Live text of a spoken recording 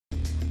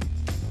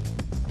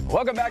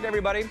Welcome back,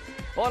 everybody.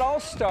 Well, it all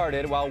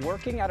started while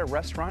working at a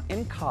restaurant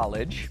in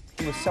college.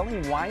 He was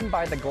selling wine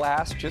by the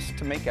glass just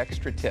to make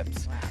extra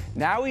tips.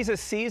 Now he's a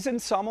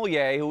seasoned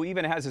sommelier who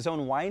even has his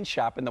own wine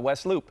shop in the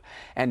West Loop.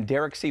 And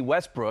Derek C.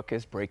 Westbrook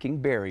is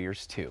breaking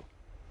barriers, too.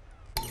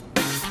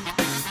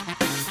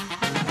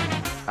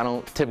 I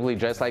don't typically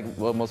dress like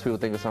what most people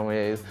think of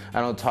sommeliers.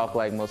 I don't talk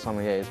like most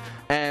sommeliers.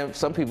 And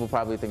some people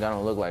probably think I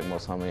don't look like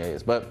most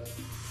sommeliers, but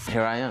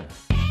here I am.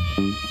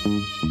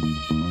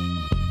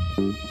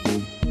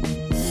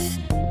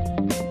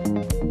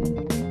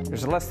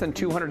 There's less than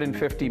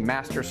 250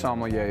 master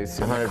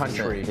sommeliers in the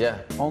country. Yeah.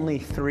 Only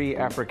 3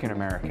 African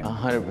American.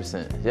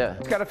 100%, yeah.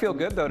 It's got to feel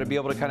good, though, to be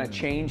able to kind of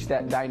change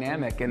that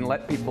dynamic and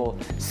let people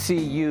see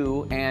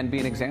you and be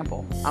an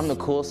example. I'm the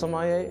cool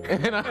sommelier,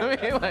 you know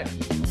what I mean?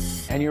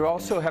 And you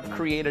also have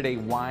created a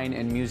wine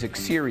and music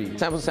series.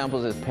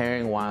 Samples is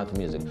pairing wine with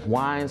music.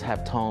 Wines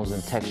have tones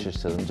and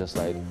textures to them just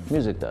like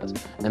music does.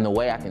 And the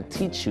way I can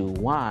teach you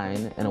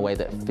wine in a way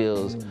that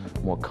feels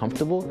more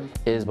comfortable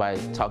is by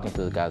talking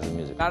to the guys in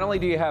music. Not only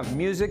do you have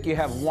music, you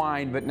have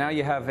wine, but now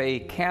you have a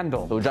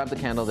candle. So we dropped a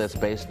candle that's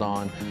based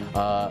on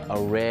a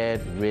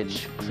red,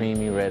 rich,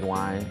 creamy red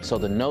wine. So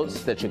the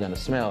notes that you're gonna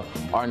smell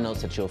are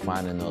notes that you'll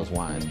find in those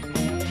wines.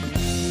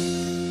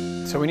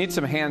 So we need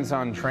some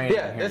hands-on training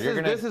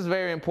here. This is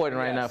very important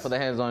right now for the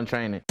hands-on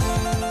training.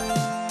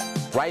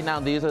 Right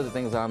now, these are the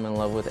things I'm in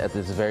love with at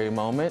this very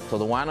moment. So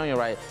the wine on your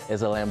right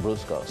is a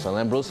Lambrusco. So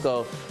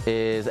Lambrusco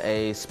is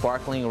a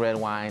sparkling red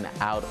wine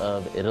out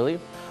of Italy.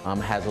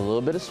 Has a little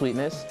bit of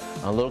sweetness,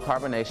 a little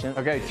carbonation.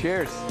 Okay,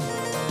 cheers.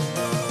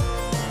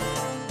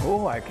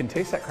 Oh, I can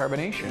taste that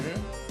carbonation.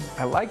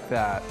 I like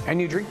that. And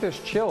you drink this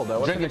chilled. I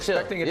wasn't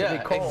expecting it to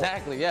be cold.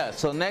 Exactly, yeah.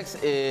 So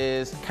next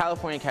is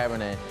California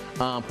Cabernet,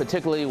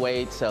 particularly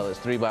Wade Cellars,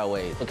 3 by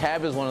Wade. So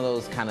Cab is one of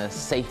those kind of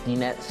safety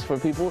nets for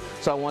people.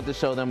 So I want to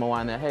show them a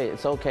wine that, hey,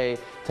 it's okay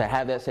to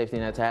have that safety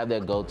net, to have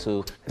that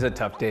go-to. It's a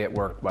tough day at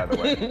work, by the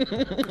way.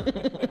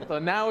 So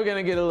now we're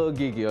gonna get a little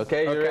geeky,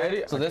 okay? You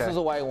ready? So this is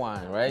a white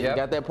wine, right? Yep. You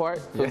got that part?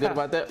 Feel good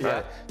about that? Yeah.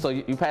 Right. So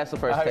you passed the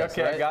first test,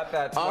 okay, right? I got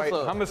that.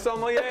 Also, I'm a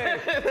sommelier.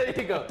 There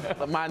you go.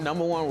 My #1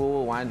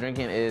 rule of wine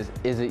drinking is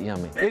it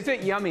yummy? Is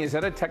it yummy? Is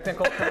that a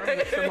technical term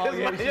that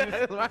sommeliers use?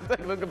 It's my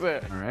technical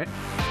term. All right.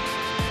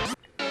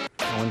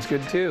 That one's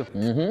good too.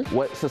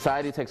 What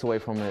society takes away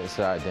from it is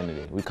our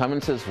identity. We come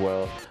into this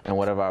world, and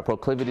whatever our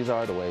proclivities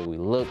are, the way we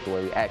look, the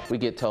way we act, we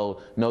get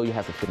told, no, you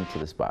have to fit into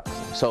this box.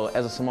 So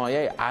as a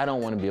sommelier, I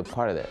don't want to be a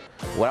part of that.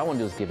 What I want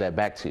to do is give that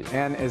back to you.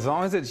 And as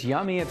long as it's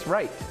yummy, it's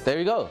right. There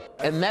you go.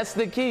 And that's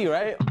the key,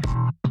 right?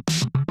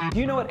 Do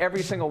you know what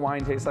every single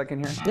wine tastes like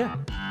in here? Yeah.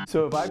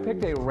 So if I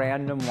picked a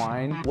random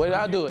wine. What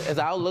I'll do is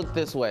I'll look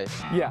this way.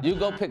 Yeah. You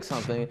go pick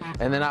something,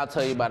 and then I'll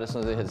tell you about it as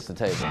soon as it hits the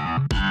table.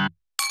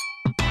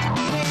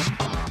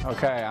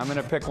 Okay, I'm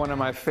gonna pick one of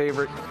my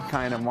favorite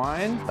kind of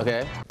wine.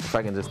 Okay, if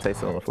I can just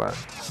taste it on the fly.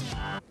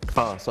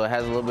 Oh, so it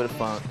has a little bit of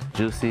funk,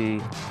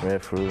 juicy,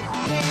 red fruit.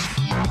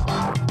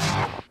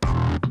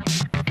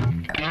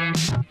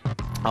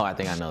 Oh, I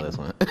think I know this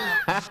one.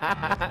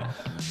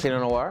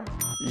 Pinot Noir?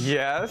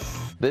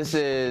 Yes. This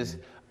is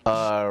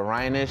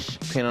Rhenish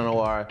Pinot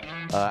Noir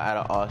out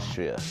of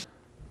Austria.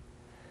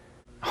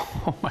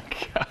 Oh my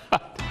God.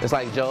 It's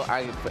like Joe,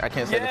 I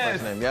can't say the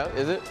first name. Yeah,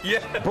 is it?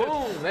 Yeah.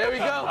 Boom, there we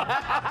go.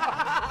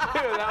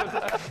 Dude,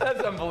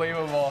 that's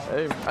unbelievable.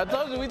 Hey, I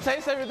told you, we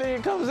taste everything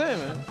that comes in,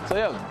 man. So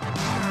yeah.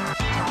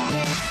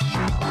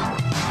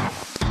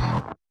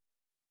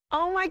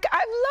 Oh my God,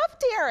 I love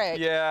Derek.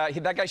 Yeah,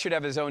 that guy should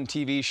have his own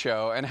TV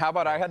show. And how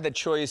about I had the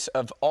choice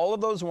of all of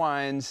those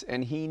wines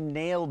and he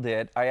nailed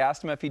it. I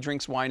asked him if he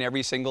drinks wine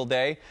every single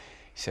day.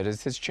 He said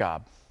it's his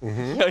job.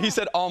 He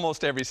said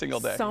almost every single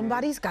day.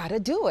 Somebody's got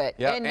to do it.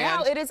 Yep. And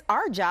now it is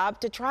our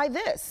job to try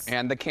this.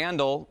 And the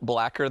candle,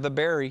 blacker the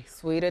berry.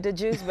 Sweeter the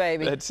juice,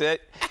 baby. That's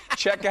it.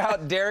 Check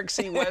out Derek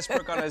C.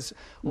 Westbrook on his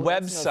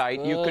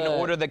website. You can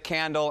order the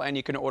candle and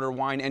you can order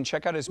wine. And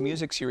check out his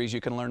music series. You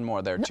can learn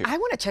more there, too. I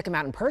want to check him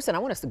out in person. I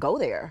want us to go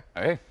there.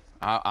 Hey,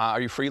 are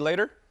you free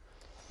later?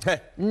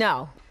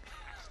 No.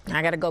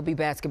 I got to go be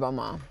basketball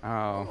mom. Oh,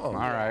 all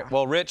right.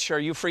 Well, Rich, are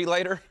you free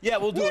later? Yeah,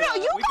 we'll do it. You know,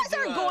 you guys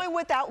aren't going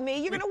without me.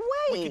 You're going to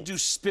wait. We could do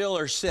spill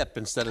or sip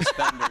instead of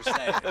spend or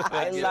save.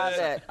 I love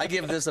it. I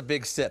give this a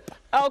big sip.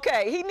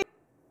 Okay.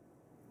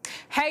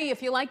 Hey,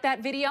 if you like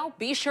that video,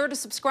 be sure to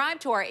subscribe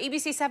to our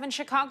ABC7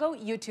 Chicago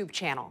YouTube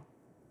channel.